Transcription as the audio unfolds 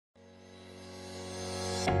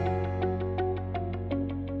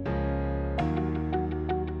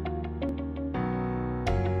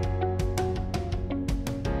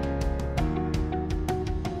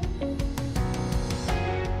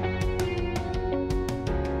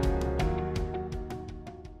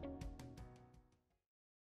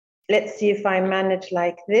Let's see if I manage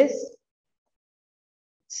like this.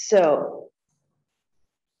 So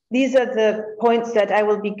these are the points that I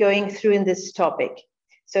will be going through in this topic.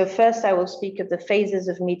 So first, I will speak of the phases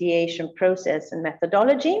of mediation process and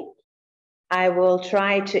methodology. I will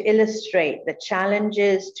try to illustrate the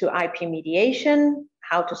challenges to IP mediation,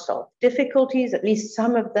 how to solve difficulties, at least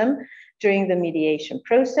some of them, during the mediation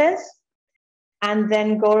process. And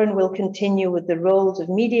then Goran will continue with the roles of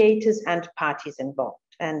mediators and parties involved.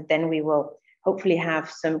 And then we will hopefully have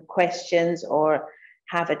some questions or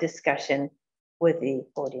have a discussion with the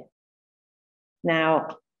audience.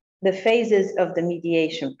 Now, the phases of the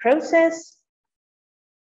mediation process.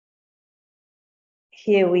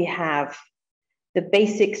 Here we have the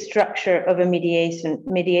basic structure of a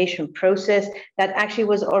mediation process that actually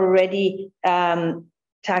was already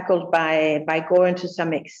tackled by Goran to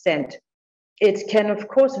some extent. It can, of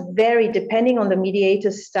course, vary depending on the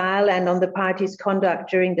mediator's style and on the party's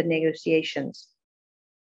conduct during the negotiations.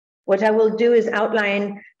 What I will do is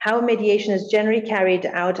outline how mediation is generally carried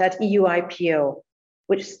out at EUIPO,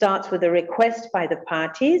 which starts with a request by the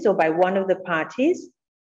parties or by one of the parties,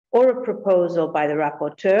 or a proposal by the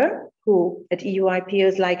rapporteur, who at EUIPO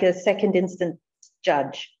is like a second instance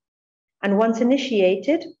judge. And once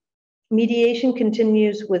initiated, mediation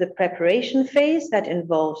continues with a preparation phase that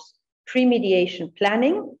involves pre-mediation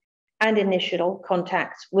planning and initial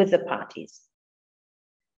contacts with the parties.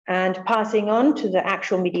 And passing on to the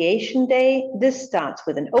actual mediation day, this starts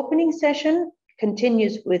with an opening session,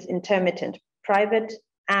 continues with intermittent private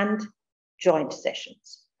and joint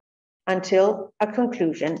sessions, until a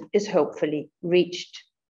conclusion is hopefully reached.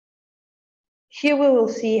 Here we will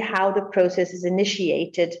see how the process is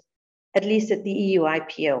initiated, at least at the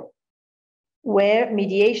EUIPO, where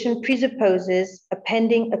mediation presupposes a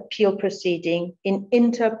pending appeal proceeding in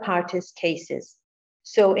inter partes cases,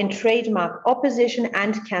 so in trademark opposition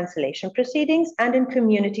and cancellation proceedings and in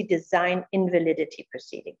community design invalidity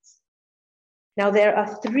proceedings. Now, there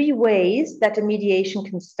are three ways that a mediation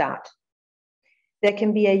can start. There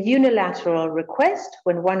can be a unilateral request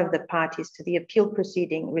when one of the parties to the appeal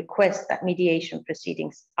proceeding requests that mediation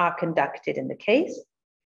proceedings are conducted in the case.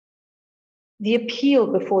 The appeal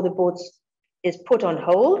before the board is put on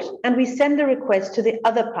hold, and we send the request to the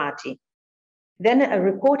other party. Then a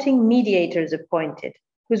reporting mediator is appointed,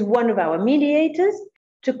 who's one of our mediators,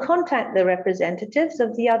 to contact the representatives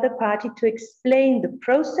of the other party to explain the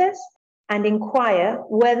process and inquire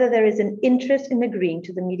whether there is an interest in agreeing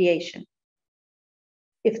to the mediation.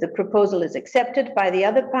 If the proposal is accepted by the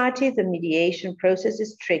other party, the mediation process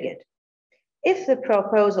is triggered. If the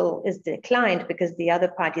proposal is declined because the other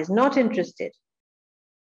party is not interested,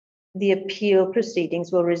 the appeal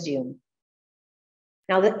proceedings will resume.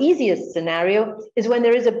 Now, the easiest scenario is when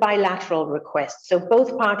there is a bilateral request. So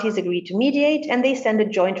both parties agree to mediate and they send a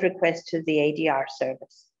joint request to the ADR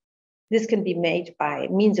service. This can be made by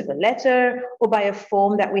means of a letter or by a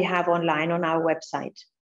form that we have online on our website.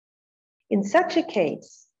 In such a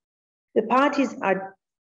case, the parties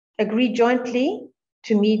agree jointly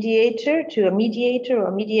to a mediator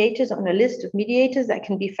or mediators on a list of mediators that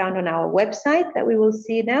can be found on our website that we will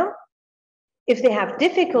see now. If they have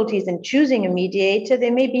difficulties in choosing a mediator,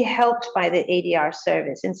 they may be helped by the ADR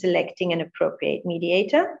service in selecting an appropriate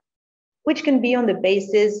mediator, which can be on the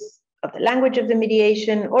basis of the language of the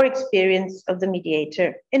mediation or experience of the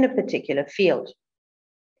mediator in a particular field.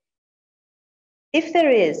 If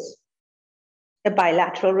there is a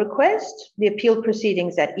bilateral request, the appeal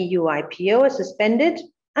proceedings at EUIPO are suspended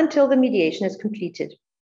until the mediation is completed.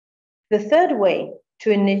 The third way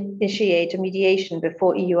to initiate a mediation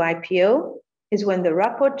before EUIPO is when the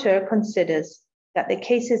rapporteur considers that the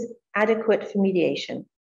case is adequate for mediation,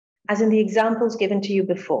 as in the examples given to you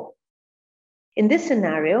before. In this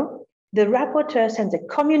scenario, the rapporteur sends a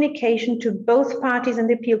communication to both parties in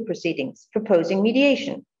the appeal proceedings proposing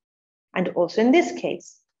mediation. And also in this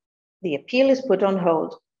case, the appeal is put on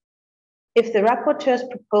hold. If the rapporteur's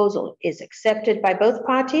proposal is accepted by both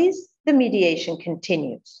parties, the mediation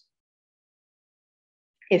continues.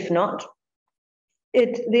 If not,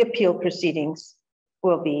 the appeal proceedings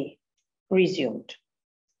will be resumed.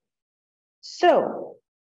 So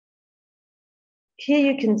here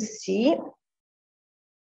you can see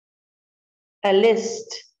a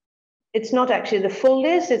list. It's not actually the full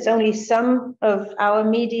list, it's only some of our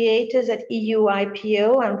mediators at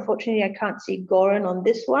EUIPO. Unfortunately, I can't see Goran on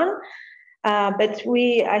this one. But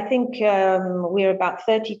I think we're about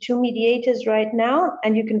 32 mediators right now,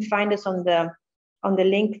 and you can find us on the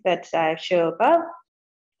link that I show above.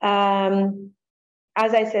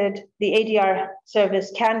 As I said, the ADR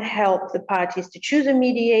service can help the parties to choose a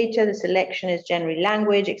mediator. The selection is generally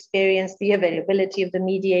language, experience, the availability of the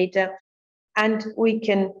mediator, and we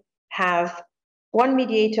can have one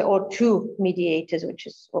mediator or two mediators, which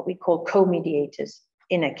is what we call co-mediators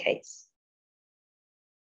in a case.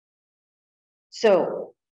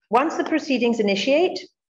 So once the proceedings initiate,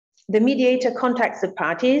 the mediator contacts the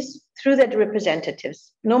parties through their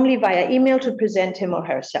representatives, normally via email to present him or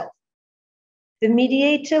herself. The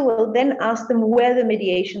mediator will then ask them where the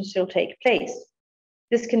mediation shall take place.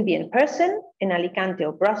 This can be in person, in Alicante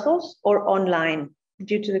or Brussels, or online.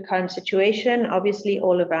 Due to the current situation, obviously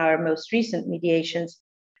all of our most recent mediations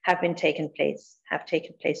have taken place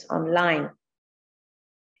online.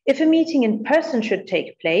 If a meeting in person should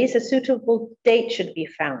take place, a suitable date should be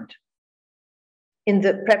found. In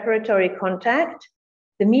the preparatory contact,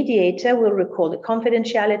 the mediator will recall the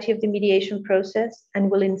confidentiality of the mediation process and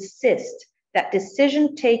will insist that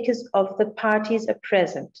decision takers of the parties are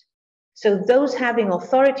present. So those having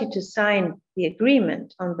authority to sign the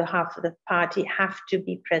agreement on behalf of the party have to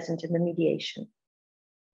be present in the mediation.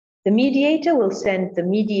 The mediator will send the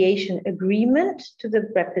mediation agreement to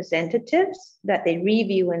the representatives that they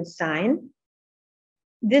review and sign.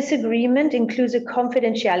 This agreement includes a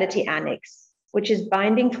confidentiality annex, which is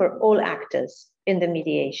binding for all actors in the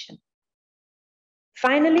mediation.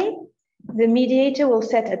 Finally, the mediator will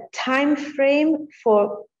set a time frame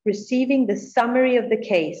for receiving the summary of the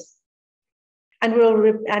case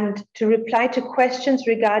and to reply to questions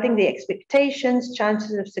regarding the expectations,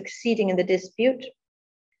 chances of succeeding in the dispute,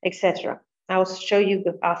 etc. I will show you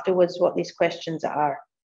afterwards what these questions are.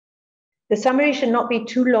 The summary should not be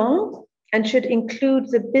too long and should include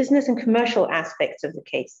the business and commercial aspects of the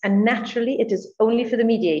case. And naturally, it is only for the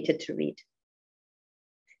mediator to read.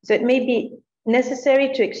 So it may be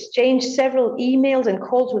necessary to exchange several emails and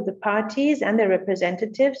calls with the parties and their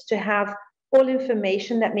representatives to have all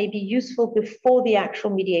information that may be useful before the actual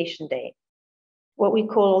mediation day, what we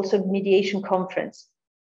call also mediation conference.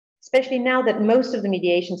 Especially now that most of the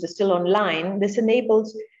mediations are still online, this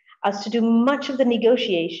enables us to do much of the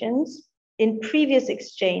negotiations in previous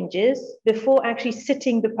exchanges before actually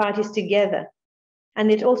sitting the parties together.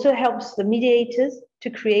 And it also helps the mediators to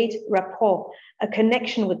create rapport, a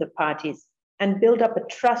connection with the parties, and build up a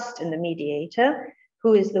trust in the mediator,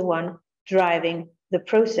 who is the one driving the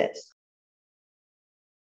process.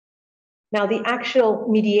 Now, the actual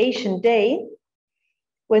mediation day,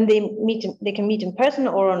 when they can meet in person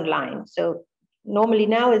or online. So normally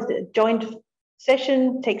now is the joint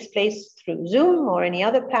session takes place through Zoom or any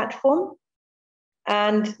other platform.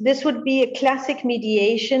 And this would be a classic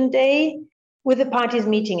mediation day with the parties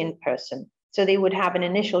meeting in person. So they would have an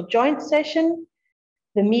initial joint session.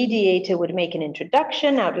 The mediator would make an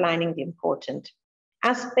introduction outlining the important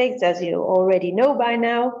aspects, as you already know by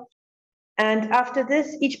now. And after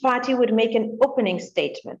this, each party would make an opening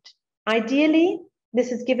statement. Ideally,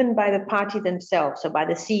 this is given by the party themselves, so by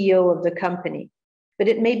the CEO of the company, but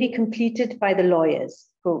it may be completed by the lawyers,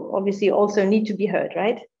 who obviously also need to be heard,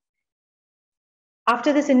 right?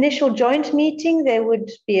 After this initial joint meeting, there would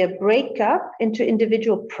be a breakup into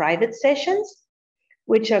individual private sessions,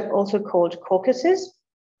 which are also called caucuses.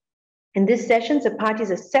 In these sessions, the parties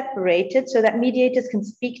are separated so that mediators can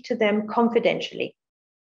speak to them confidentially.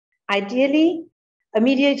 Ideally, a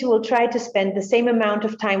mediator will try to spend the same amount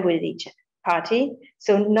of time with each party,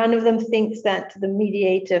 so none of them thinks that the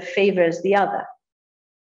mediator favors the other.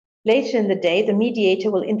 Later in the day, the mediator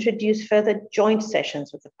will introduce further joint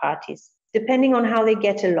sessions with the parties, depending on how they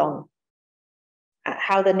get along,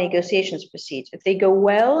 how the negotiations proceed. If they go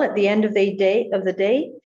well at the end of the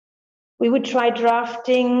day, we would try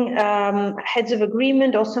drafting heads of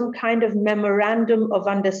agreement or some kind of memorandum of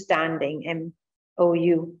understanding,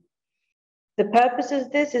 MOU. The purpose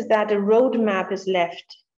of this is that a roadmap is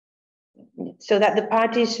left so that the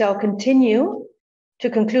parties shall continue to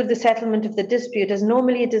conclude the settlement of the dispute, as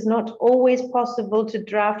normally it is not always possible to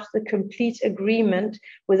draft the complete agreement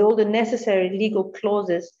with all the necessary legal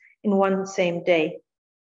clauses in one same day.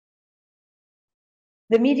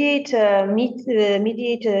 The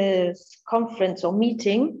mediator's conference or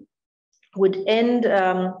meeting would end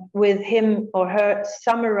with him or her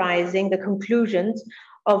summarizing the conclusions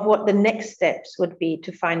of what the next steps would be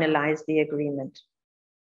to finalize the agreement.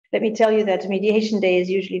 Let me tell you that mediation day is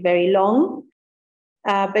usually very long,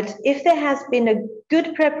 but if there has been a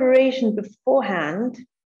good preparation beforehand,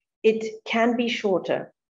 it can be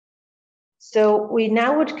shorter. So we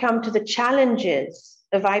now would come to the challenges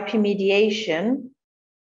of IP mediation.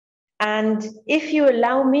 And if you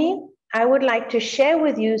allow me, I would like to share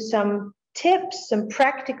with you some tips, some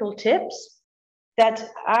practical tips that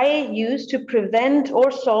I use to prevent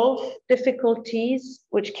or solve difficulties,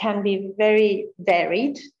 which can be very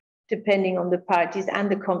varied depending on the parties and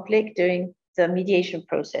the conflict during the mediation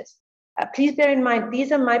process. Please bear in mind,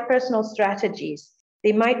 these are my personal strategies.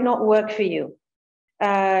 They might not work for you.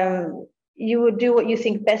 You would do what you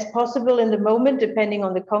think best possible in the moment, depending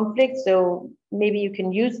on the conflict. So maybe you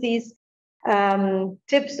can use these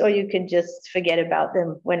tips, or you can just forget about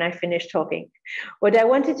them when I finish talking. What I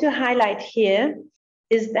wanted to highlight here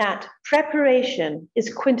is that preparation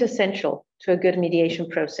is quintessential to a good mediation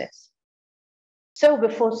process. So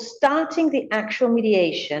before starting the actual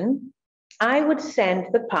mediation, I would send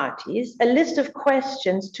the parties a list of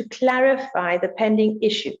questions to clarify the pending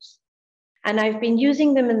issues. And I've been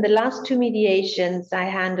using them in the last 2 mediations I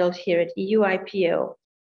handled here at EUIPO.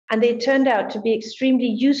 And they turned out to be extremely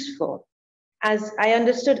useful, as I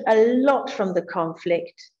understood a lot from the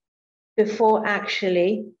conflict before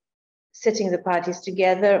actually sitting the parties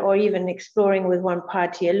together or even exploring with one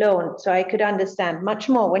party alone. So I could understand much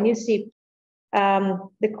more. When you see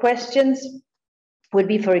the questions would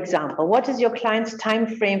be, for example, what is your client's time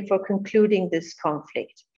frame for concluding this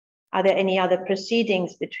conflict? Are there any other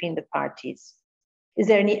proceedings between the parties? Is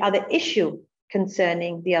there any other issue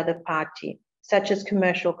concerning the other party, such as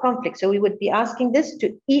commercial conflict? So we would be asking this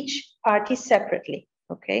to each party separately,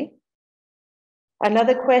 okay?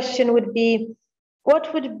 Another question would be,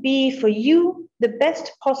 what would be for you the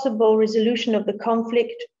best possible resolution of the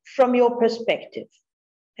conflict from your perspective,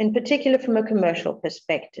 in particular from a commercial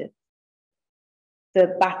perspective?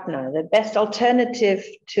 The BATNA, the best alternative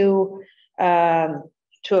to a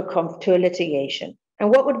litigation. And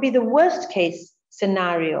what would be the worst case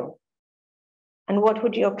scenario? And what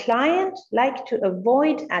would your client like to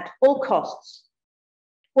avoid at all costs?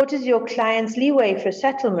 What is your client's leeway for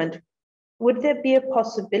settlement? Would there be a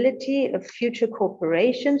possibility of future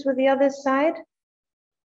cooperations with the other side?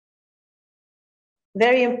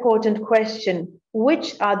 Very important question.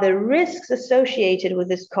 Which are the risks associated with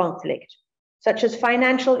this conflict, such as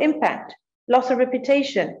financial impact, loss of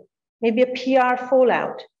reputation, maybe a PR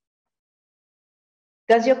fallout?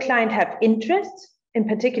 Does your client have interests in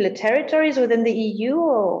particular territories within the EU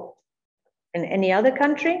or in any other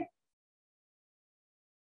country?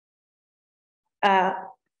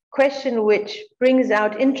 Question which brings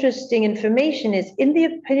out interesting information is, in the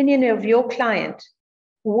opinion of your client,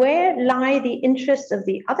 where lie the interests of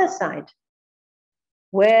the other side?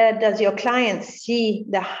 Where does your client see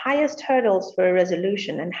the highest hurdles for a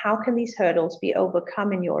resolution, and how can these hurdles be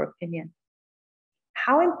overcome in your opinion?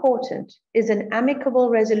 How important is an amicable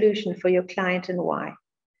resolution for your client, and why?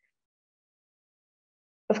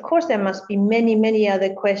 Of course, there must be many, many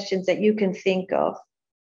other questions that you can think of.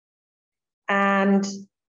 And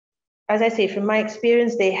as I say, from my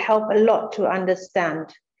experience, they help a lot to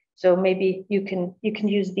understand. So maybe you can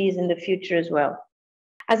use these in the future as well.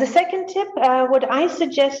 As a second tip, what I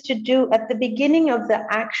suggest to do at the beginning of the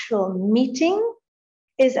actual meeting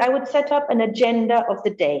is I would set up an agenda of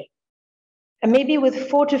the day, and maybe with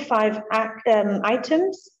 4 to 5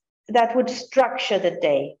 items that would structure the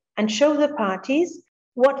day and show the parties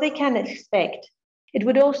what they can expect. It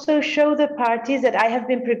would also show the parties that I have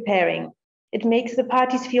been preparing. It makes the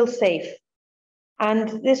parties feel safe.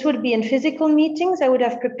 And this would be in physical meetings. I would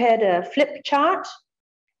have prepared a flip chart,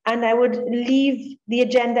 and I would leave the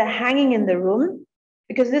agenda hanging in the room,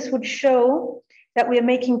 because this would show that we are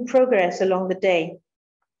making progress along the day,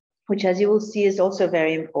 which, as you will see, is also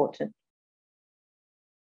very important.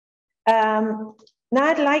 Now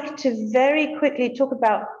I'd like to very quickly talk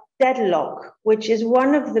about deadlock, which is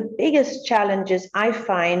one of the biggest challenges I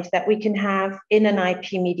find that we can have in an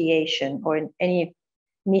IP mediation or in any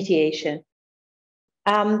mediation.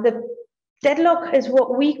 The deadlock is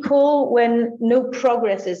what we call when no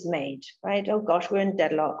progress is made, right? Oh gosh, we're in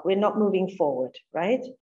deadlock, we're not moving forward, right?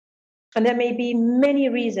 And there may be many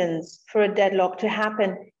reasons for a deadlock to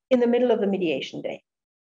happen in the middle of the mediation day,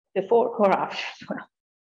 before or after as well.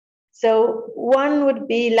 So one would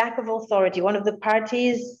be lack of authority. One of the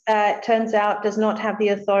parties, turns out, does not have the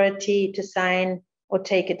authority to sign or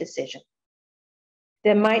take a decision.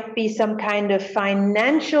 There might be some kind of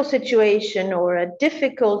financial situation or a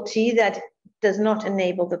difficulty that does not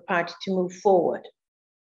enable the party to move forward.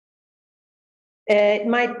 It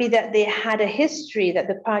might be that they had a history, that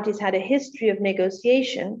the parties had a history of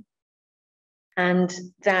negotiation, and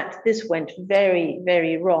that this went very,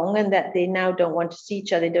 very wrong, and that they now don't want to see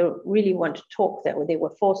each other. They don't really want to talk, that they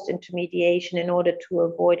were forced into mediation in order to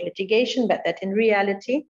avoid litigation, but that in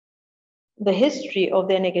reality, the history of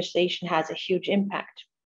their negotiation has a huge impact.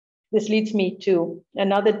 This leads me to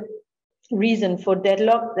another reason for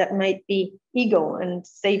deadlock that might be ego and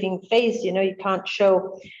saving face. You know, you can't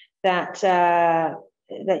show that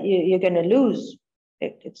that you're going to lose.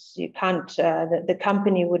 You can't. The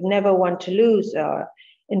company would never want to lose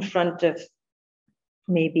in front of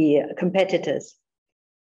maybe competitors.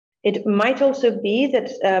 It might also be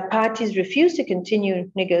that parties refuse to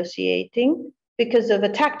continue negotiating because of a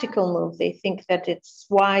tactical move. They think that it's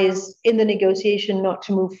wise in the negotiation not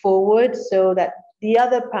to move forward, so that the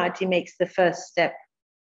other party makes the first step.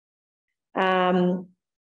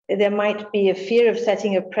 There might be a fear of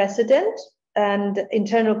setting a precedent, and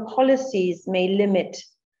internal policies may limit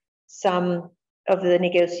some of the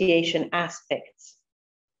negotiation aspects.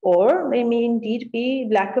 Or there may indeed be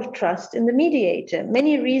lack of trust in the mediator.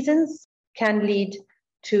 Many reasons can lead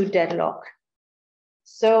to deadlock.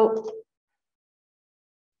 So,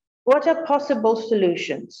 what are possible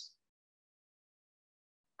solutions?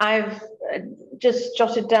 I've just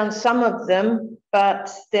jotted down some of them,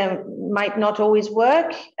 but they might not always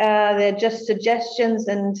work. They're just suggestions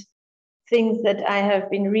and things that I have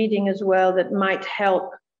been reading as well that might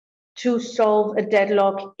help to solve a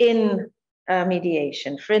deadlock in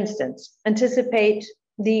mediation. For instance, anticipate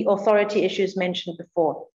the authority issues mentioned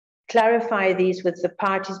before, clarify these with the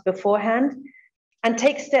parties beforehand, and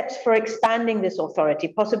take steps for expanding this authority,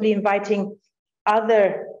 possibly inviting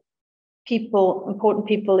other people, important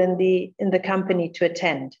people in the company to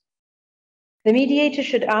attend. The mediator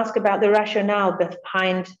should ask about the rationale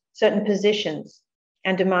behind certain positions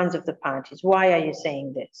and demands of the parties. Why are you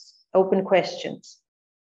saying this? Open questions.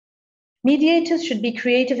 Mediators should be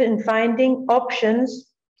creative in finding options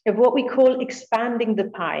of what we call expanding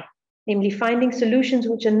the pie, namely finding solutions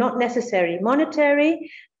which are not necessarily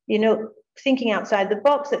monetary, you know, thinking outside the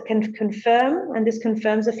box that can confirm, and this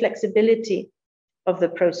confirms the flexibility of the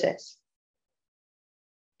process.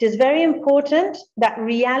 It is very important that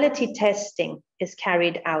reality testing is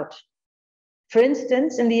carried out. For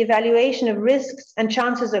instance, in the evaluation of risks and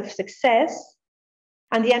chances of success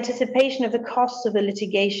and the anticipation of the costs of the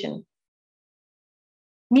litigation.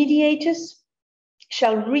 Mediators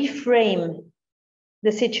shall reframe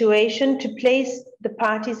the situation to place the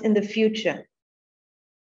parties in the future.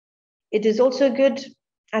 It is also good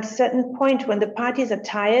at a certain point when the parties are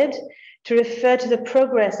tired to refer to the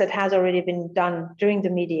progress that has already been done during the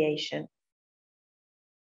mediation.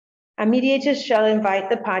 And mediators shall invite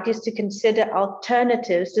the parties to consider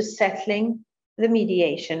alternatives to settling the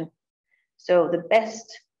mediation. So the best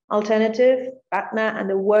alternative, partner, and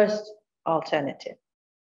the worst alternative.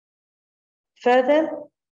 Further,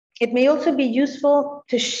 it may also be useful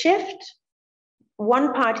to shift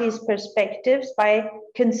one party's perspectives by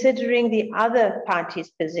considering the other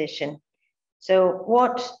party's position. So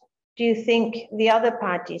what do you think the other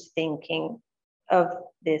party is thinking of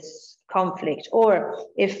this conflict? Or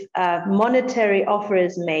if a monetary offer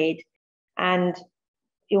is made and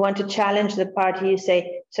you want to challenge the party, you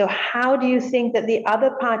say, so how do you think that the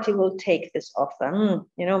other party will take this offer?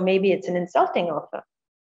 You know, maybe it's an insulting offer.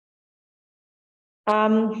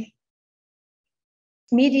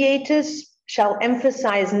 Mediators shall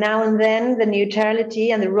emphasize now and then the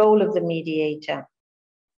neutrality and the role of the mediator,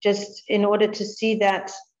 just in order to see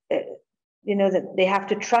that, you know, that they have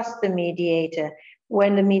to trust the mediator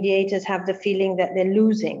when the mediators have the feeling that they're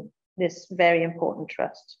losing this very important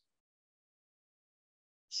trust.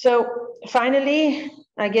 So finally,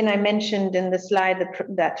 again, I mentioned in the slide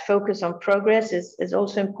that focus on progress is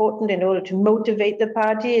also important in order to motivate the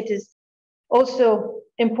party. It is also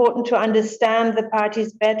important to understand the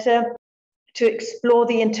parties better, to explore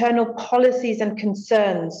the internal policies and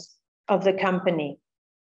concerns of the company.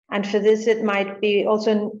 And for this, it might be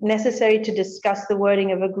also necessary to discuss the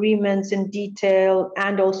wording of agreements in detail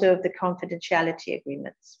and also of the confidentiality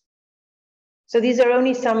agreements. So these are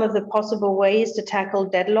only some of the possible ways to tackle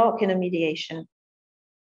deadlock in a mediation.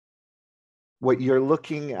 What you're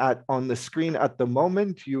looking at on the screen at the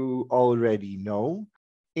moment, you already know.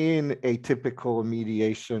 In a typical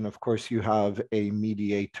mediation, of course, you have a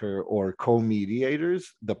mediator or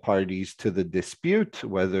co-mediators, the parties to the dispute,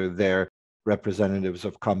 whether they're representatives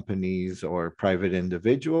of companies or private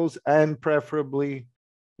individuals, and preferably,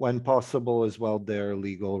 when possible as well, their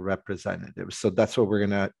legal representatives. So that's what we're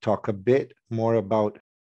going to talk a bit more about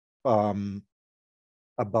the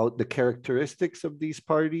characteristics of these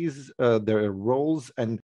parties, their roles,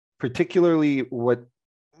 and particularly what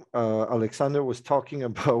Alexandra was talking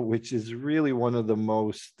about, which is really one of the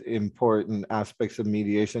most important aspects of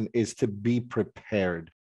mediation, is to be prepared,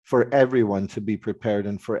 for everyone to be prepared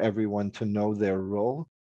and for everyone to know their role.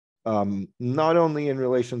 not only in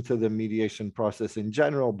relation to the mediation process in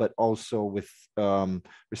general, but also with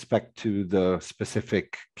respect to the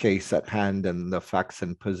specific case at hand and the facts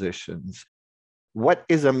and positions. What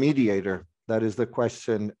is a mediator? That is the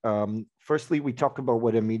question. Firstly, we talk about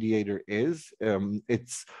what a mediator is.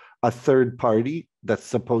 It's a third party that's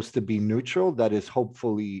supposed to be neutral, that is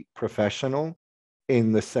hopefully professional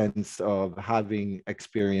in the sense of having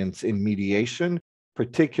experience in mediation,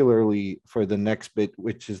 particularly for the next bit,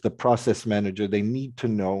 which is the process manager. They need to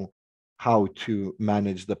know how to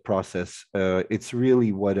manage the process. It's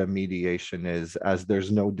really what a mediation is, as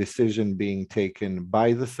there's no decision being taken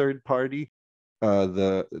by the third party.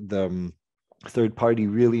 The third party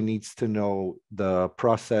really needs to know the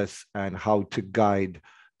process and how to guide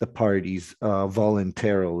the parties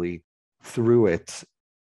voluntarily through it.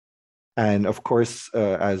 And of course,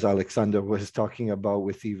 as Alexandra was talking about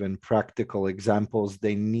with even practical examples,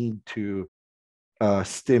 they need to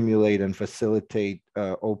stimulate and facilitate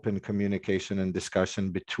open communication and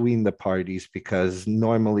discussion between the parties, because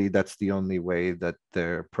normally that's the only way that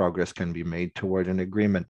their progress can be made toward an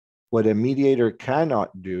agreement. What a mediator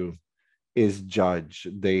cannot do is judge.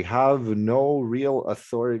 They have no real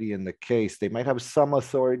authority in the case. They might have some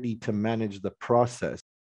authority to manage the process,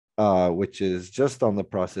 which is just on the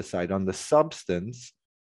process side. On the substance,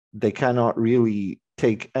 they cannot really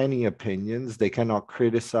take any opinions. They cannot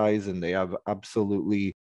criticize, and they have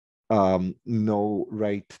absolutely no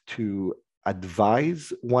right to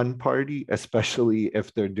advise one party, especially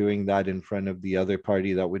if they're doing that in front of the other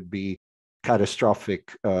party. That would be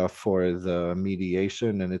catastrophic for the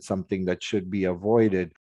mediation, and it's something that should be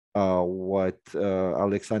avoided. What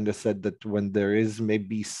Alexandra said, that when there is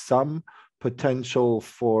maybe some potential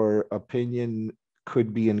for opinion,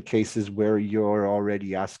 could be in cases where you're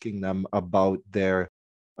already asking them about their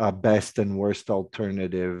best and worst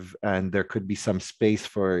alternative, and there could be some space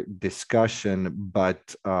for discussion,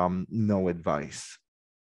 but no advice.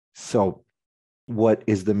 So what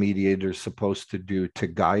is the mediator supposed to do to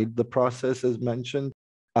guide the process, as mentioned?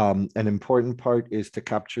 An important part is to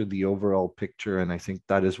capture the overall picture, and I think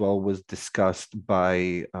that as well was discussed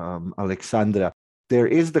by Alexandra. There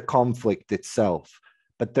is the conflict itself,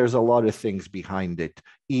 but there's a lot of things behind it: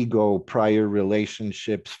 ego, prior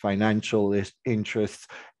relationships, financial interests,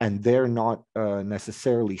 and they're not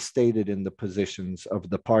necessarily stated in the positions of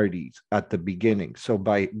the parties at the beginning. So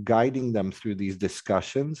by guiding them through these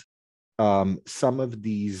discussions, some of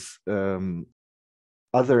these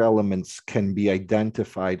other elements can be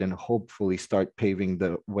identified and hopefully start paving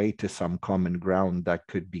the way to some common ground that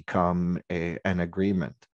could become an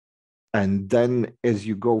agreement. And then as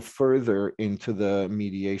you go further into the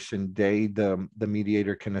mediation day, the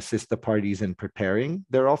mediator can assist the parties in preparing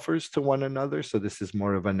their offers to one another. So this is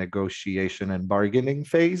more of a negotiation and bargaining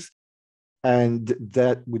phase. And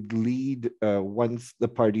that would lead, once the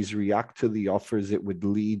parties react to the offers, it would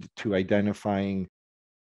lead to identifying,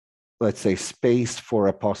 let's say, space for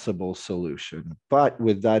a possible solution. But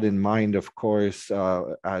with that in mind, of course,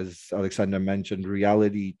 as Alexandra mentioned,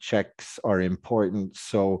 reality checks are important.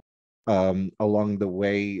 So along the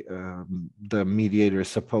way, the mediator is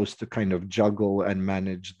supposed to kind of juggle and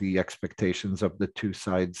manage the expectations of the two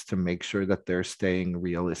sides to make sure that they're staying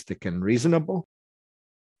realistic and reasonable.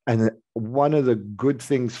 And one of the good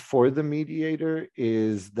things for the mediator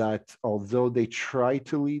is that although they try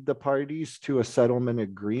to lead the parties to a settlement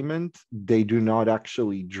agreement, they do not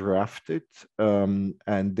actually draft it,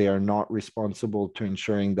 and they are not responsible to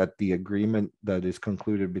ensuring that the agreement that is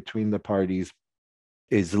concluded between the parties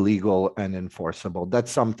is legal and enforceable.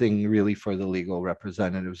 That's something really for the legal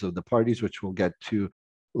representatives of the parties, which we'll get to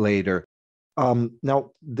later.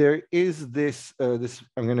 Now, there is this,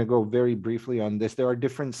 I'm going to go very briefly on this. There are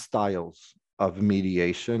different styles of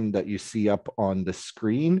mediation that you see up on the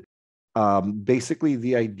screen. Basically,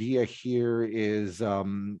 the idea here is,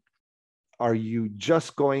 are you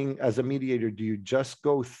just going, as a mediator, do you just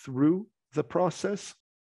go through the process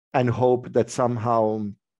and hope that somehow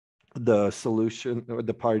the solution or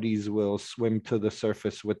the parties will swim to the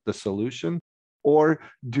surface with the solution? Or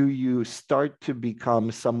do you start to become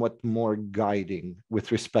somewhat more guiding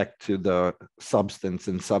with respect to the substance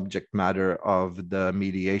and subject matter of the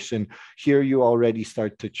mediation? Here you already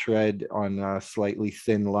start to tread on a slightly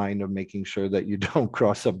thin line of making sure that you don't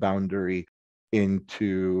cross a boundary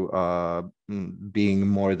into being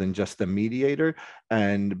more than just a mediator,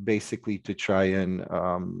 and basically to try and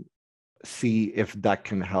see if that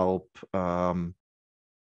can help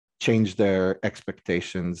change their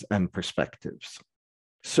expectations and perspectives.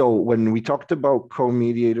 So when we talked about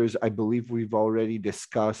co-mediators, I believe we've already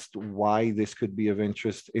discussed why this could be of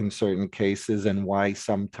interest in certain cases and why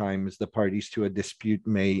sometimes the parties to a dispute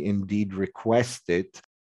may indeed request it.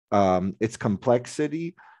 Its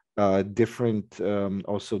complexity,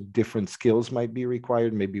 also different skills might be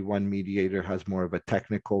required. Maybe one mediator has more of a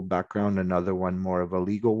technical background, another one more of a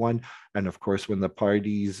legal one. And of course, when the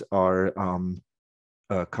parties are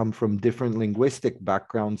come from different linguistic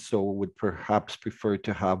backgrounds, so would perhaps prefer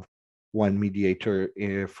to have one mediator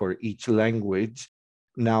for each language.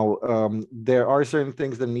 Now, there are certain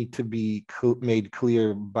things that need to be made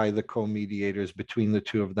clear by the co-mediators between the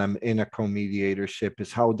two of them in a co-mediatorship,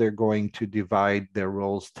 is how they're going to divide their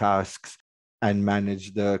roles, tasks, and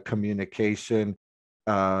manage the communication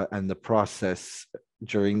and the process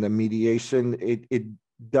during the mediation. It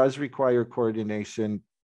does require coordination,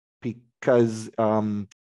 because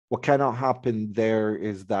what cannot happen there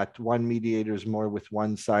is that one mediator is more with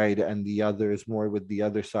one side and the other is more with the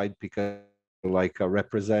other side, because like a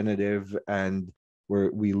representative, and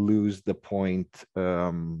we lose the point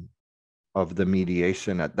of the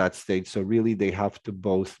mediation at that stage. So really they have to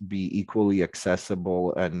both be equally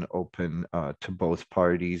accessible and open to both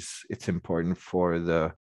parties. It's important for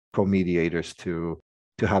the co-mediators to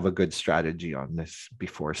have a good strategy on this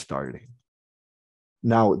before starting.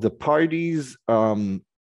 Now, the parties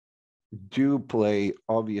do play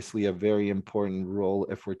obviously a very important role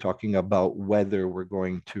if we're talking about whether we're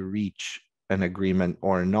going to reach an agreement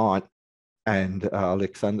or not. And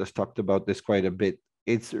Alexandra's talked about this quite a bit.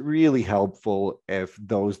 It's really helpful if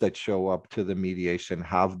those that show up to the mediation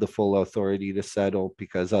have the full authority to settle,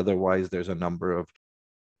 because otherwise there's a number of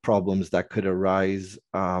problems that could arise.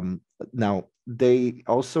 Now, they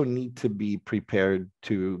also need to be prepared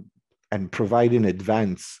to and provide in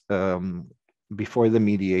advance, before the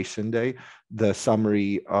mediation day, the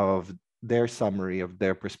summary of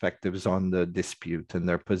their perspectives on the dispute and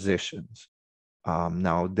their positions.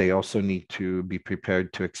 Now, they also need to be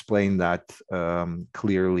prepared to explain that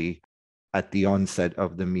clearly at the onset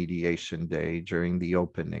of the mediation day during the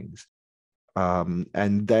openings.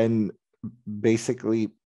 And then basically,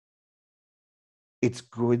 it's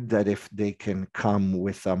good that if they can come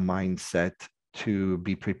with a mindset to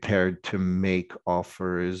be prepared to make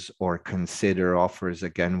offers or consider offers.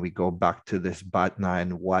 Again, we go back to this batna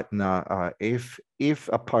and watna. If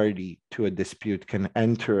a party to a dispute can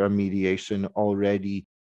enter a mediation already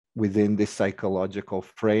within this psychological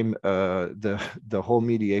frame, the whole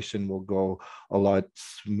mediation will go a lot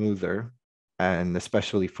smoother, and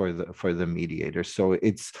especially for the mediator. So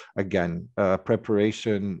it's, again,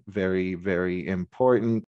 preparation, very, very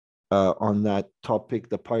important. On that topic,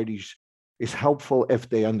 the parties, is helpful if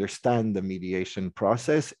they understand the mediation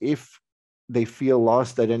process. If they feel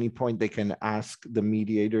lost at any point, they can ask the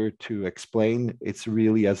mediator to explain. It's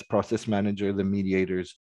really, as process manager, the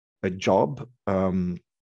mediator's job. And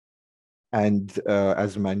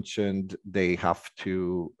as mentioned, they have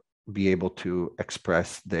to be able to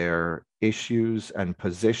express their issues and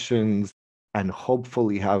positions, and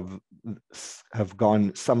hopefully have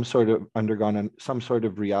undergone some sort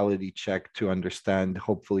of reality check to understand,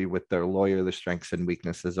 hopefully with their lawyer, the strengths and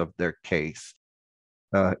weaknesses of their case.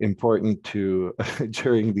 Important to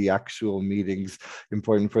during the actual meetings,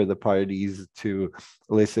 important for the parties to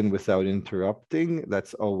listen without interrupting.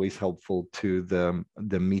 That's always helpful to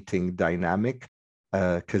the meeting dynamic,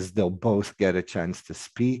 because they'll both get a chance to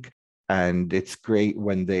speak. And it's great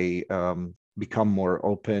when they become more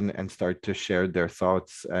open and start to share their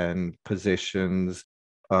thoughts and positions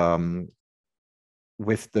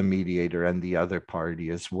with the mediator and the other party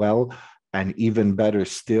as well. And even better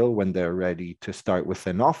still, when they're ready to start with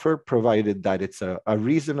an offer, provided that it's a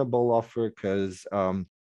reasonable offer, because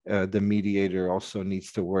the mediator also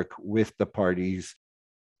needs to work with the parties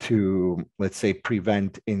to, let's say,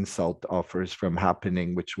 prevent insult offers from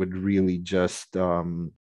happening, which would really just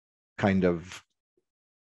kind of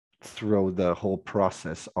throw the whole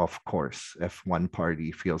process off course if one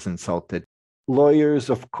party feels insulted.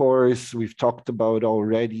 Lawyers, of course, we've talked about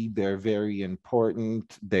already. They're very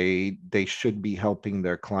important. They should be helping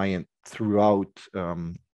their client throughout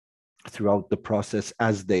the process,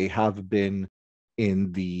 as they have been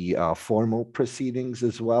in the formal proceedings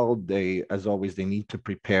as well. They, as always, they need to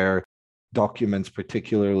prepare documents,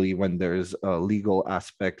 particularly when there's legal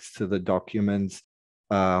aspects to the documents.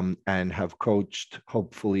 And have coached,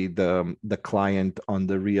 hopefully, the client on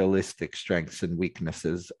the realistic strengths and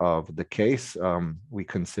weaknesses of the case. We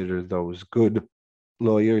consider those good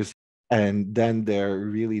lawyers. And then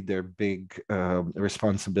their big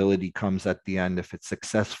responsibility comes at the end, if it's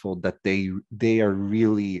successful, that they are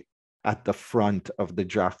really at the front of the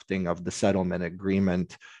drafting of the settlement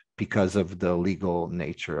agreement because of the legal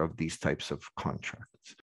nature of these types of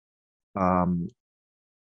contracts.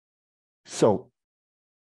 So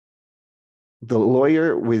the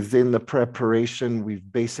lawyer within the preparation,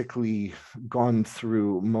 we've basically gone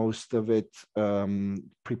through most of it,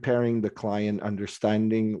 preparing the client,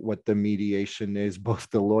 understanding what the mediation is. Both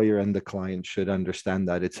the lawyer and the client should understand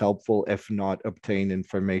that. It's helpful, if not, obtain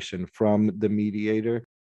information from the mediator.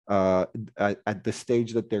 At the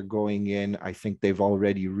stage that they're going in, I think they've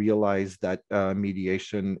already realized that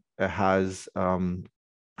mediation has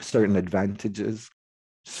certain advantages.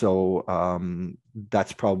 So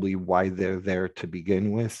that's probably why they're there to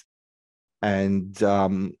begin with. And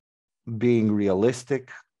being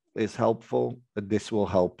realistic is helpful. This will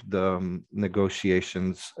help the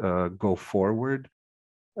negotiations go forward.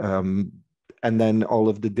 And then all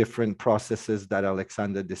of the different processes that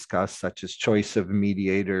Alexandra discussed, such as choice of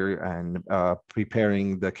mediator and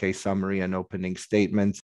preparing the case summary and opening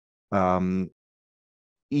statements,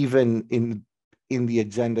 even in the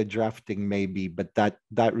agenda drafting maybe, but that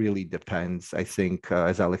really depends. I think,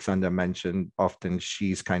 as Alexandra mentioned, often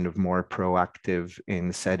she's kind of more proactive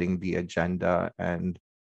in setting the agenda and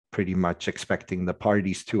pretty much expecting the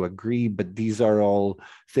parties to agree. But these are all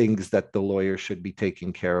things that the lawyer should be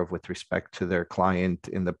taking care of with respect to their client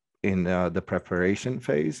in the preparation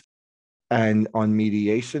phase. And on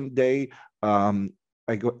mediation day, I've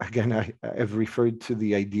referred to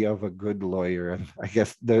the idea of a good lawyer, and I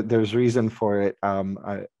guess there's reason for it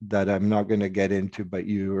that I'm not going to get into, but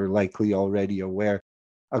you are likely already aware.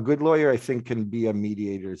 A good lawyer, I think, can be a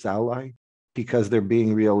mediator's ally because they're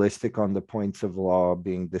being realistic on the points of law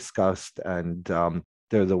being discussed, and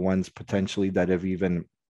they're the ones potentially that have even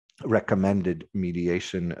recommended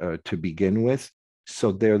mediation to begin with.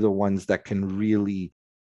 So they're the ones that can really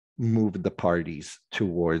move the parties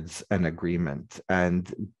towards an agreement.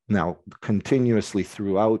 And now continuously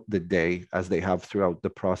throughout the day, as they have throughout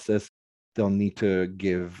the process, they'll need to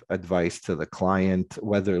give advice to the client,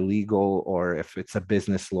 whether legal or if it's a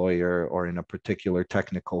business lawyer or in a particular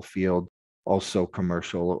technical field, also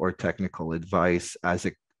commercial or technical advice as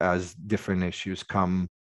different issues come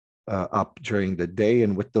up during the day.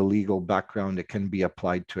 And with the legal background, it can be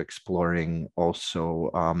applied to exploring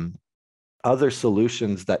also other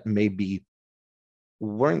solutions that maybe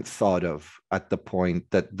weren't thought of at the point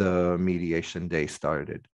that the mediation day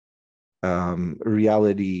started.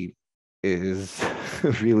 Reality is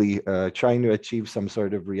really trying to achieve some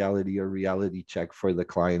sort of reality or reality check for the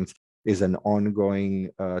clients is an ongoing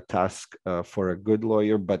task for a good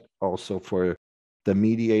lawyer, but also for the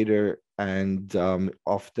mediator. And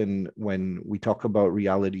often when we talk about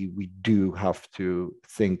reality, we do have to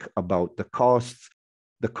think about the costs.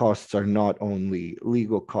 The costs are not only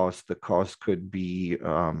legal costs, the cost could be,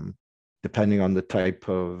 depending on the type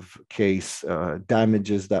of case,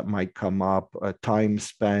 damages that might come up, time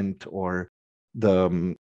spent, or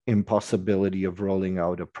the impossibility of rolling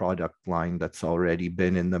out a product line that's already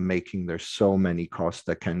been in the making. There's so many costs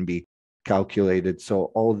that can be calculated.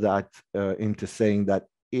 So all that into saying that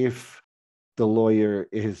if the lawyer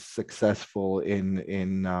is successful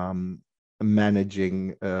in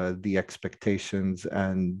managing the expectations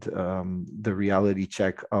and the reality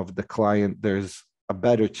check of the client, there's a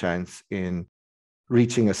better chance in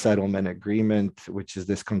reaching a settlement agreement, which is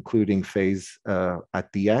this concluding phase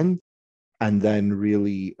at the end. And then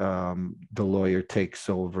really the lawyer takes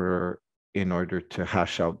over in order to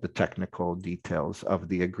hash out the technical details of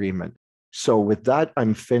the agreement. So with that,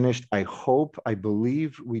 I'm finished. I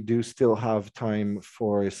believe we do still have time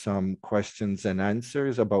for some questions and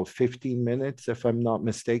answers, about 15 minutes, if I'm not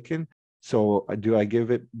mistaken. So do I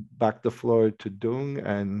give it back the floor to Dung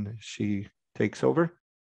and she takes over?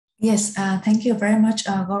 Yes, thank you very much,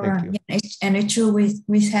 Goran. And it's true,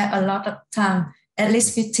 we have a lot of time, at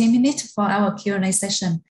least 15 minutes for our Q&A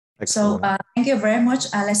session. Excellent. So thank you very much,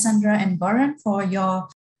 Alexandra and Goran, for your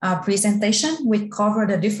presentation. We covered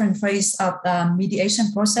the different phases of the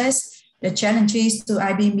mediation process, the challenges to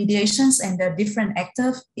IP mediations, and the different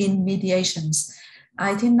actors in mediations.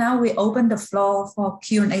 I think now we open the floor for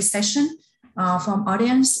Q&A session from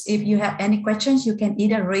audience. If you have any questions, you can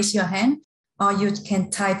either raise your hand or you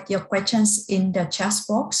can type your questions in the chat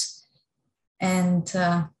box, and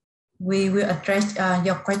we will address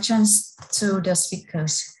your questions to the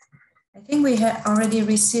speakers. I think we have already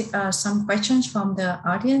received some questions from the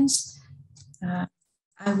audience.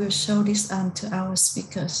 I will show this to our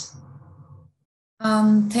speakers.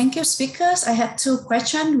 Thank you, speakers. I have two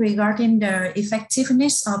questions regarding the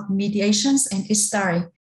effectiveness of mediations and its study.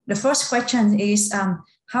 The first question is,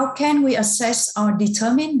 how can we assess or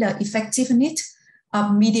determine the effectiveness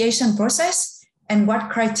of mediation process, and what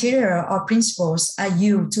criteria or principles are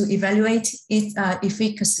used to evaluate its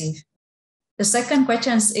efficacy? The second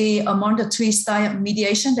question is, among the 3 styles of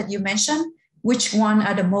mediation that you mentioned, which one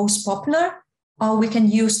are the most popular, or we can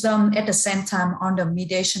use them at the same time on the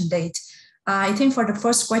mediation date? I think for the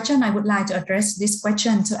first question, I would like to address this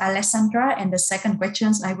question to Alexandra, and the second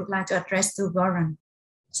questions I would like to address to Goran.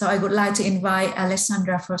 So I would like to invite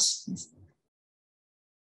Alexandra first.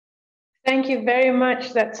 Thank you very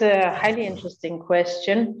much. That's a highly interesting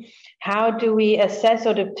question. How do we assess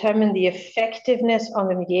or determine the effectiveness on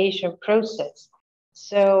the mediation process?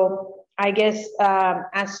 So I guess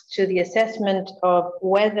as to the assessment of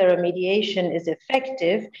whether a mediation is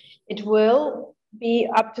effective, it will be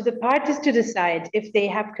up to the parties to decide if they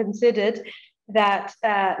have considered that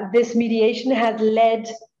this mediation has led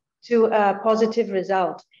to a positive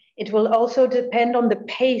result. It will also depend on the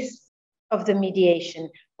pace of the mediation,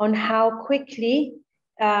 on how quickly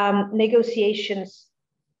negotiations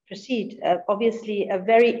proceed. Obviously, a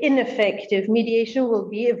very ineffective mediation will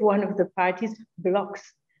be if one of the parties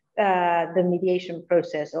blocks the mediation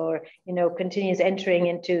process, or continues entering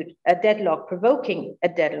into a deadlock, provoking a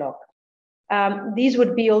deadlock. These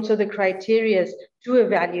would be also the criteria to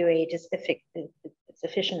evaluate its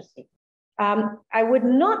efficiency. I would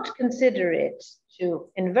not consider it, to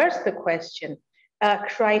inverse the question, a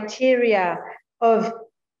criteria of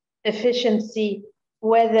efficiency,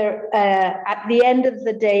 whether at the end of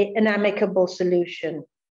the day an amicable solution,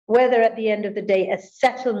 whether at the end of the day a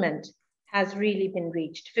settlement has really been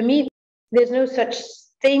reached. For me, there's no such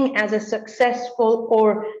thing as a successful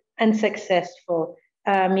or unsuccessful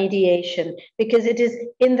mediation, because it is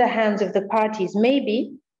in the hands of the parties.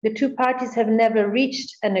 Maybe the 2 parties have never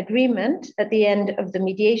reached an agreement at the end of the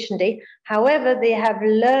mediation day. However, they have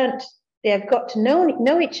learned, they have got to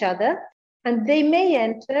know each other, and they may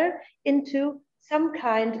enter into some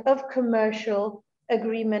kind of commercial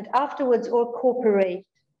agreement afterwards, or cooperate,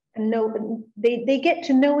 and they get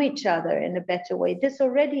to know each other in a better way. This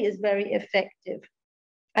already is very effective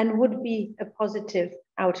and would be a positive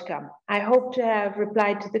outcome. I hope to have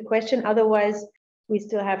replied to the question. Otherwise, we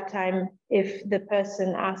still have time if the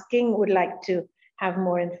person asking would like to have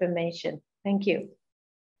more information. Thank you.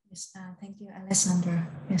 Yes, thank you, Alexandra.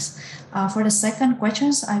 Yes. For the second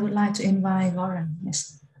questions, I would like to invite Goran.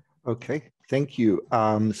 Yes. Okay, thank you.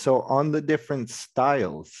 So on the different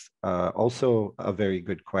styles, also a very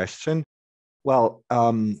good question. Well,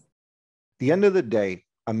 the end of the day,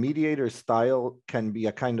 a mediator style can be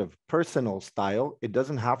a kind of personal style. It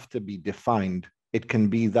doesn't have to be defined. It can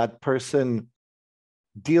be that person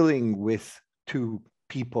dealing with 2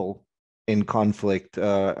 people in conflict.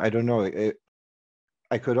 I don't know.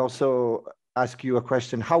 I could also ask you a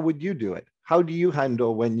question. How would you do it? How do you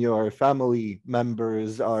handle when your family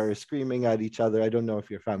members are screaming at each other? I don't know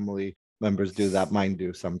if your family members do that. Mine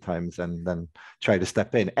do sometimes, and then try to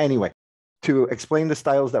step in. Anyway, to explain the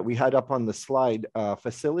styles that we had up on the slide,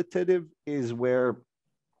 facilitative is where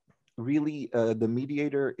really the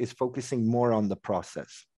mediator is focusing more on the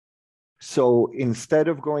process. So instead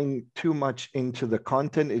of going too much into the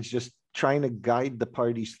content, it's just trying to guide the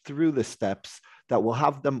parties through the steps that will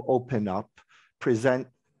have them open up, present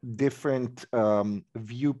different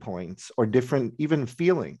viewpoints or different even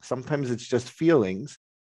feelings. Sometimes it's just feelings,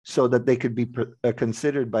 so that they could be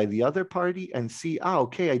considered by the other party and see,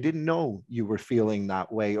 okay, I didn't know you were feeling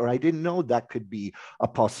that way, or I didn't know that could be a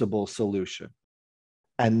possible solution.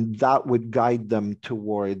 And that would guide them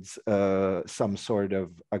towards some sort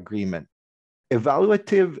of agreement.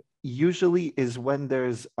 Evaluative usually is when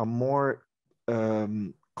there's a more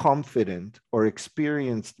confident or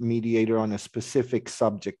experienced mediator on a specific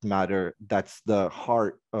subject matter that's the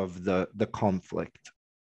heart of the conflict.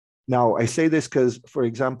 Now, I say this because, for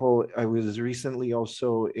example, I was recently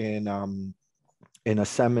also in a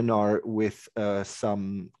seminar with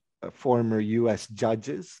some former US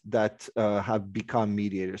judges that have become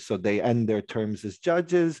mediators. So they end their terms as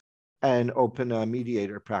judges and open a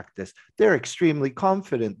mediator practice. They're extremely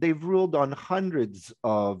confident. They've ruled on hundreds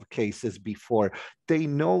of cases before. They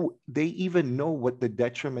even know what the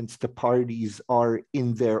detriments to parties are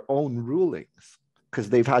in their own rulings, because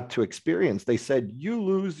they've had to experience. They said, you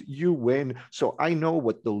lose, you win. So I know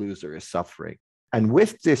what the loser is suffering. And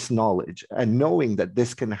with this knowledge and knowing that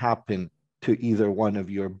this can happen to either one of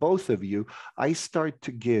you or both of you, I start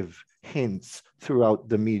to give hints throughout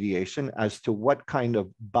the mediation as to what kind of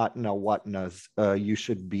watnas you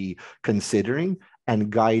should be considering and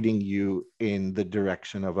guiding you in the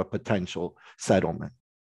direction of a potential settlement.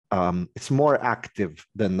 It's more active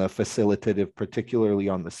than the facilitative, particularly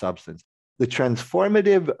on the substance. The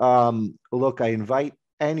transformative, look, I invite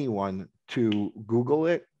anyone to Google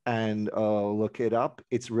it and look it up.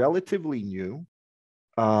 It's relatively new.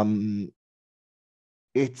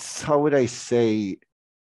 It's, how would I say,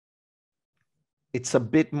 it's a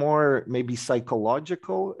bit more maybe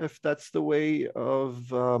psychological, if that's the way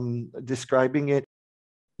of describing it.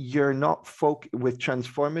 You're not with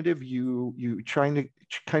transformative, you trying to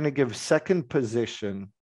kind of give second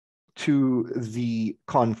position to the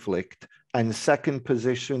conflict and second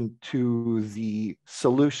position to the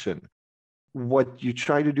solution. What you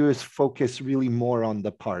try to do is focus really more on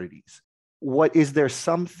the parties. What is there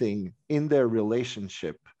something in their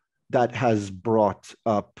relationship that has brought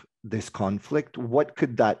up this conflict? What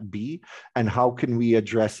could that be? And how can we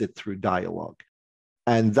address it through dialogue?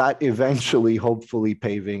 And that eventually, hopefully,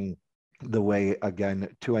 paving the way again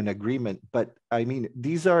to an agreement. But I mean,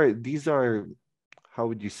 these are, how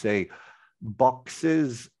would you say,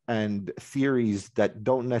 boxes and theories that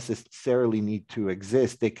don't necessarily need to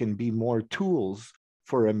exist. They can be more tools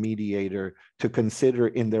for a mediator to consider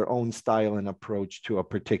in their own style and approach to a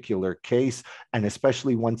particular case. And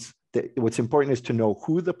especially once what's important is to know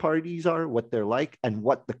who the parties are, what they're like, and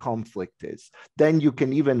what the conflict is. Then you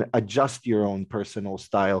can even adjust your own personal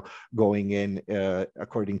style going in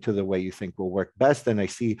according to the way you think will work best. And I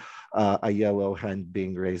see a yellow hand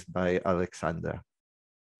being raised by Alexandra.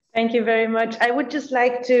 Thank you very much. I would just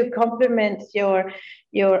like to compliment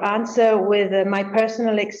your answer with my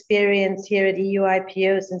personal experience here at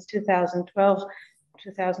EUIPO since 2012,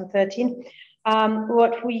 2013.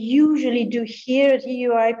 What we usually do here at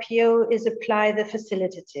EUIPO is apply the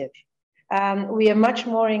facilitative. We are much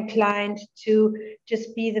more inclined to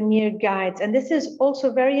just be the mere guides. And this is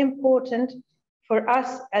also very important for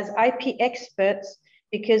us as IP experts,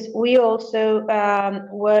 because we also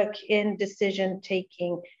work in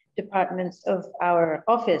decision-taking departments of our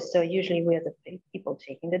office. So usually we're the people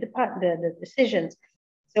taking the decisions.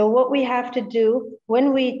 So what we have to do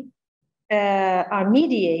when we are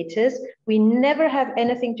mediators, we never have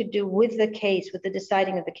anything to do with the case, with the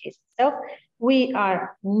deciding of the case itself. We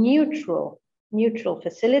are neutral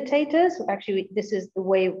facilitators. Actually, this is the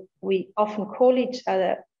way we often call each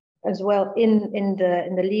other as well in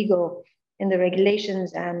the legal, in the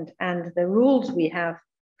regulations and the rules we have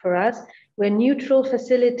for us. We're neutral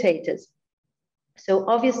facilitators. So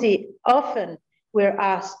obviously, often we're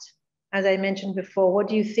asked, as I mentioned before, what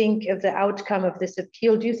do you think of the outcome of this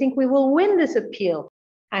appeal? Do you think we will win this appeal?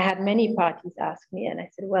 I had many parties ask me, and I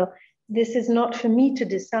said, well, this is not for me to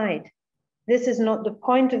decide. This is not the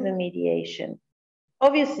point of the mediation.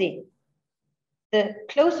 Obviously, the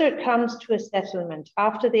closer it comes to a settlement,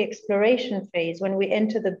 after the exploration phase, when we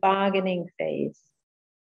enter the bargaining phase,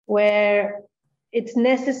 where it's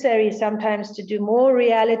necessary sometimes to do more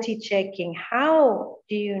reality checking. How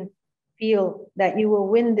do you feel that you will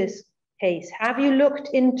win this case? Have you looked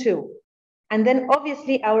into? And then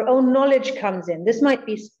obviously our own knowledge comes in. This might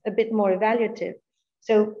be a bit more evaluative.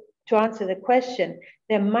 So to answer the question,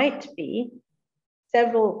 there might be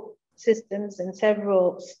several systems and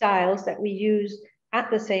several styles that we use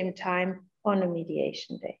at the same time on a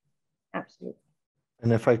mediation day. Absolutely.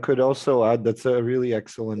 And if I could also add, that's a really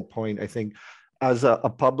excellent point. I think as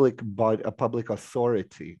a public body, a public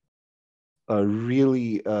authority,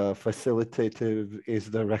 really facilitative is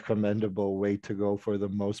the recommendable way to go for the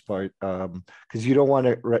most part, because you don't want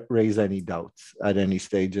to raise any doubts at any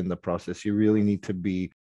stage in the process. You really need to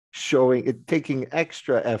be taking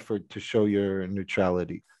extra effort to show your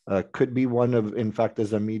neutrality. Could be one of, in fact,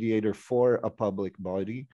 as a mediator for a public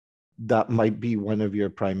body, that might be one of your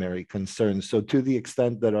primary concerns. So to the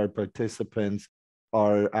extent that our participants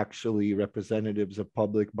are actually representatives of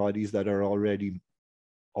public bodies that are already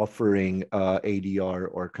offering ADR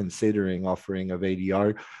or considering offering of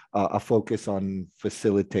ADR, a focus on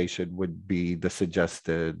facilitation would be the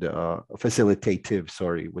suggested,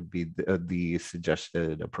 would be the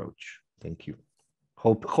suggested approach. Thank you.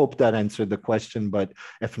 Hope that answered the question, but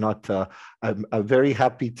if not, I'm very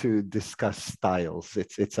happy to discuss styles.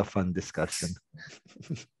 It's a fun discussion.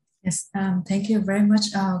 Yes, thank you very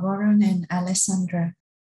much, Goran and Alexandra.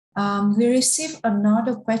 We received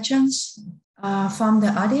another questions from the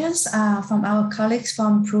audience, from our colleagues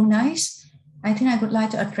from Brunei. I think I would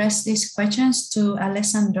like to address these questions to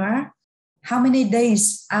Alexandra. How many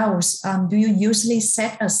days, hours do you usually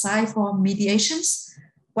set aside for mediations?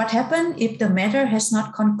 What happens if the matter has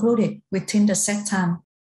not concluded within the set time,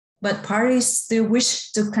 but parties still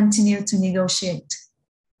wish to continue to negotiate?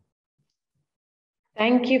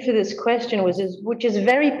 Thank you for this question, which is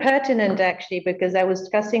very pertinent, actually, because I was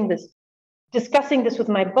discussing this with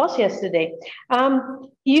my boss yesterday.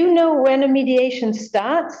 You know when a mediation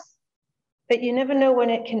starts, but you never know when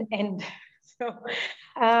it can end. So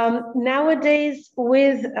Nowadays,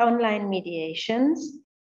 with online mediations,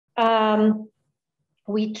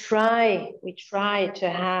 we try to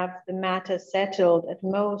have the matter settled at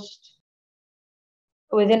most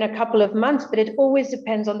within a couple of months, but it always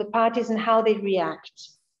depends on the parties and how they react.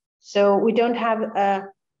 So we don't have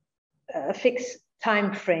a fixed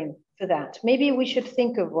time frame for that. Maybe we should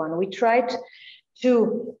think of one. We tried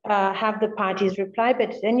to have the parties reply,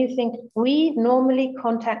 but then you think we normally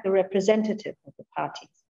contact the representative of the parties.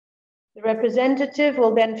 The representative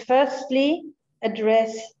will then firstly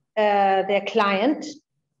address their client,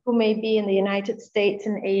 who may be in the United States,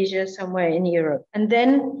 in Asia, somewhere in Europe. And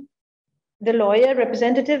then the lawyer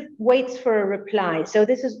representative waits for a reply. So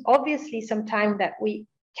this is obviously some time that we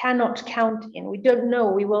cannot count in. We don't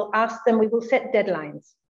know. We will ask them, we will set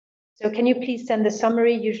deadlines. So can you please send the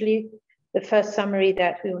summary, usually the first summary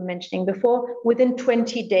that we were mentioning before, within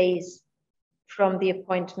 20 days from the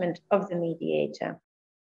appointment of the mediator.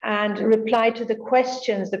 And reply to the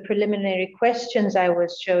questions, the preliminary questions I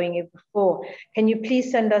was showing you before. Can you please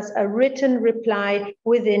send us a written reply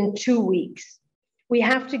within 2 weeks? We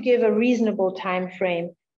have to give a reasonable time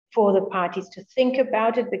frame for the parties to think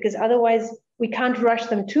about it, because otherwise we can't rush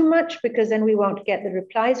them too much, because then we won't get the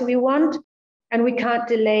replies we want, and we can't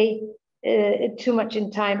delay it too much in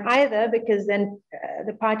time either, because then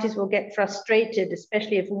the parties will get frustrated,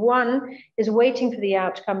 especially if one is waiting for the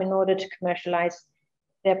outcome in order to commercialize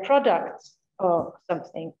their products or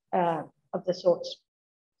something of the sorts.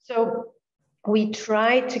 So we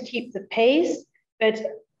try to keep the pace, but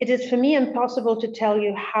it is for me impossible to tell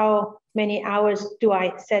you how many hours do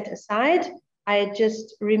I set aside. I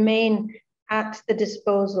just remain at the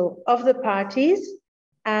disposal of the parties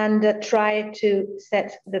and try to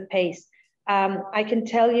set the pace. I can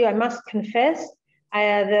tell you, I must confess,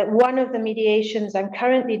 that one of the mediations I'm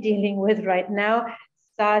currently dealing with right now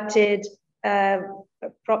started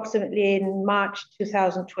approximately in March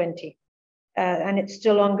 2020, and it's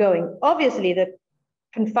still ongoing. Obviously, the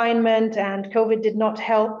confinement and COVID did not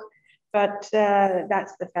help, but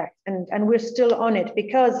that's the fact. And we're still on it,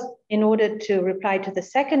 because in order to reply to the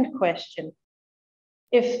second question,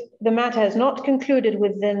 if the matter has not concluded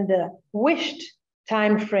within the wished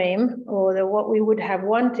time frame or what we would have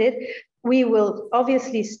wanted, we will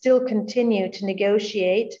obviously still continue to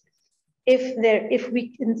negotiate if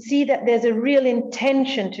we can see that there's a real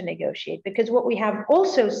intention to negotiate. Because what we have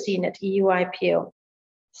also seen at EUIPO,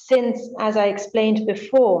 since, as I explained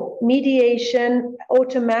before, mediation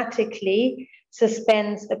automatically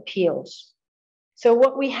suspends appeals. So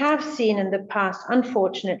what we have seen in the past,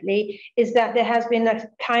 unfortunately, is that there has been a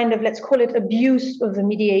kind of, let's call it, abuse of the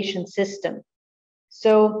mediation system.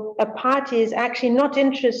 So a party is actually not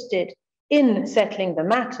interested in settling the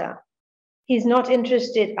matter. He's not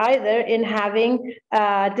interested either in having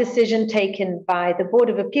a decision taken by the Board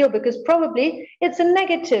of Appeal, because probably it's a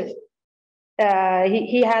negative.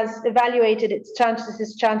 He has evaluated his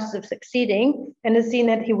chances of succeeding, and has seen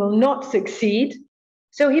that he will not succeed.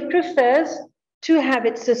 So he prefers to have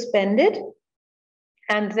it suspended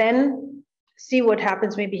and then see what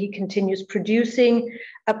happens. Maybe he continues producing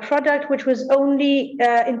a product which was only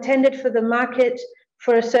intended for the market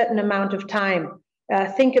for a certain amount of time.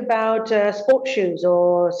 Think about sports shoes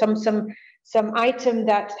or some item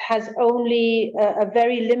that has only a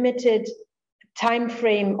very limited time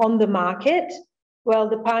frame on the market. Well,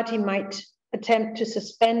 the party might attempt to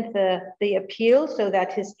suspend the appeal so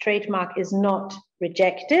that his trademark is not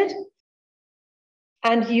rejected,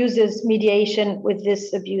 and uses mediation with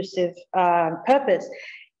this abusive purpose.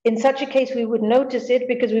 In such a case, we would notice it,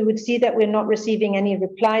 because we would see that we're not receiving any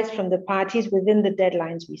replies from the parties within the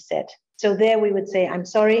deadlines we set. So there we would say, I'm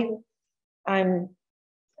sorry, I'm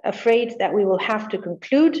afraid that we will have to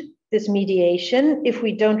conclude this mediation if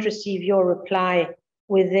we don't receive your reply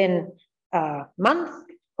within a month,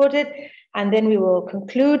 put it, and then we will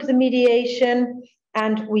conclude the mediation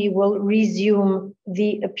and we will resume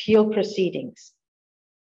the appeal proceedings.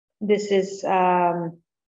 This is,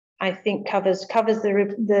 I think, covers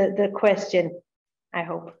the question, I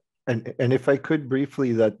hope. And if I could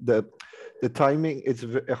briefly, that the timing, it's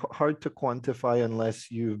hard to quantify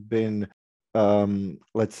unless you've been,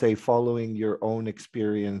 let's say, following your own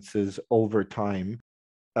experiences over time.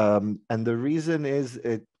 And the reason is,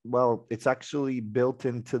 it's actually built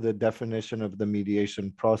into the definition of the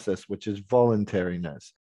mediation process, which is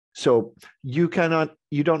voluntariness. So you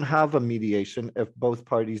don't have a mediation if both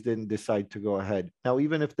parties didn't decide to go ahead. Now,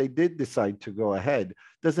 even if they did decide to go ahead,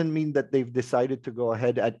 doesn't mean that they've decided to go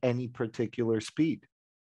ahead at any particular speed.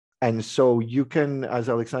 And so you can, as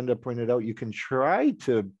Alexandra pointed out, you can try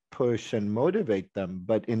to push and motivate them,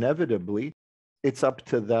 but inevitably it's up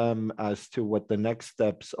to them as to what the next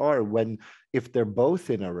steps are. If they're both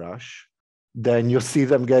in a rush, then you'll see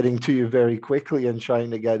them getting to you very quickly and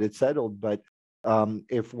trying to get it settled. But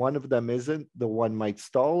if one of them isn't, the one might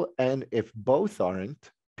stall. And if both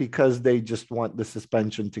aren't, because they just want the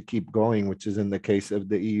suspension to keep going, which is in the case of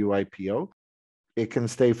the EUIPO, it can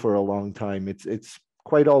stay for a long time. It's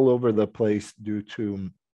quite all over the place due to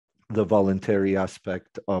the voluntary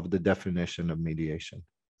aspect of the definition of mediation.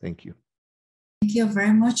 Thank you. Thank you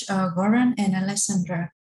very much, Goran and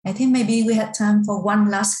Alexandra. I think maybe we had time for one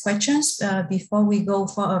last question before we go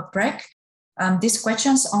for a break. These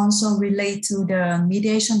questions also relate to the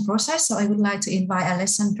mediation process, so I would like to invite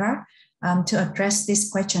Alexandra to address these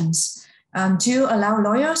questions. Do you allow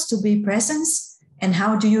lawyers to be present, and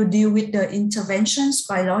how do you deal with the interventions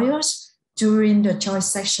by lawyers during the choice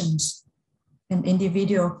sessions and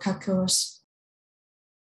individual calculus?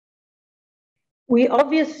 We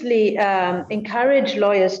obviously encourage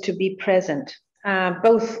lawyers to be present,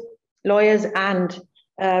 both lawyers and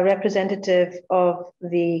representative of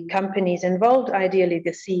the companies involved, ideally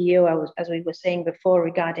the CEO, as we were saying before,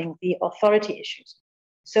 regarding the authority issues.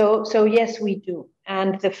 So yes, we do.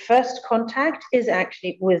 And the first contact is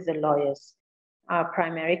actually with the lawyers, our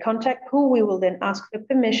primary contact, who we will then ask for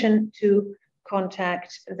permission to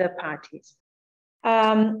contact the parties.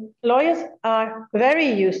 Lawyers are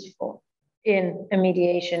very useful in a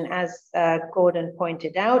mediation, as Gordon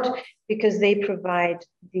pointed out, because they provide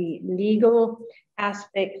the legal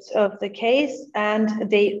aspects of the case, and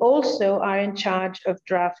they also are in charge of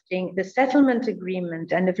drafting the settlement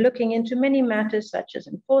agreement and of looking into many matters such as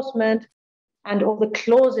enforcement and all the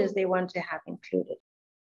clauses they want to have included.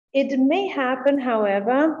 It may happen,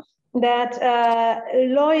 however, that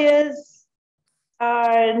lawyers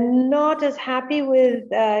are not as happy with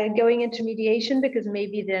going into mediation because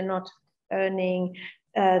maybe they're not earning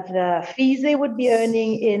the fees they would be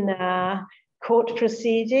earning in a court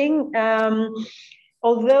proceeding.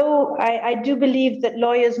 Although I do believe that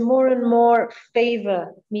lawyers more and more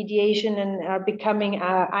favor mediation and are becoming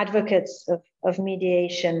advocates of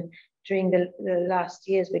mediation during the last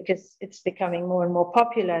years, because it's becoming more and more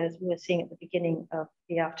popular, as we were seeing at the beginning of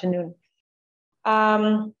the afternoon.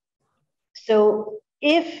 So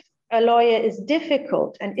if a lawyer is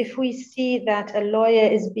difficult, and if we see that a lawyer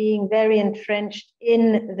is being very entrenched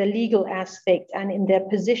in the legal aspect and in their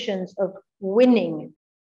positions of winning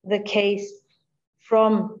the case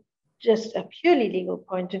from just a purely legal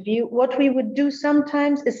point of view, what we would do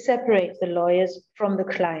sometimes is separate the lawyers from the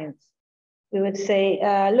clients. We would say,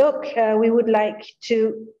 look, we would like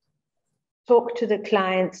to talk to the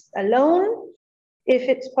clients alone. If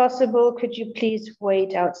it's possible, could you please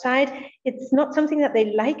wait outside? It's not something that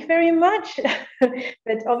they like very much,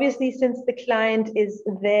 but obviously since the client is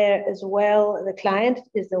there as well, the client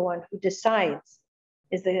is the one who decides,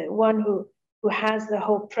 is the one who has the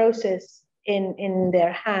whole process in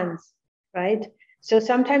their hands, right? So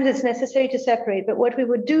sometimes it's necessary to separate, but what we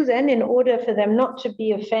would do then, in order for them not to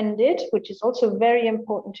be offended, which is also very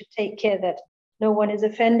important to take care that no one is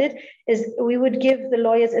offended, is we would give the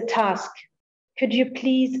lawyers a task. Could you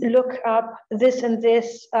please look up this and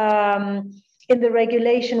this in the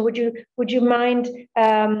regulation? Would you mind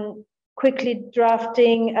quickly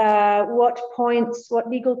drafting what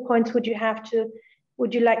legal points would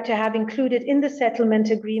you like to have included in the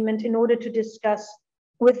settlement agreement in order to discuss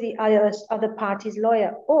with the other party's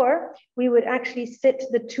lawyer? Or we would actually sit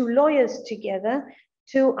the two lawyers together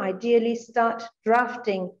to ideally start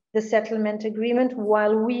drafting the settlement agreement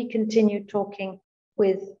while we continue talking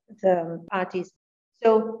with the parties.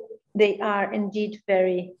 So they are indeed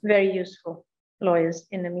very, very useful lawyers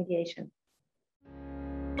in the mediation.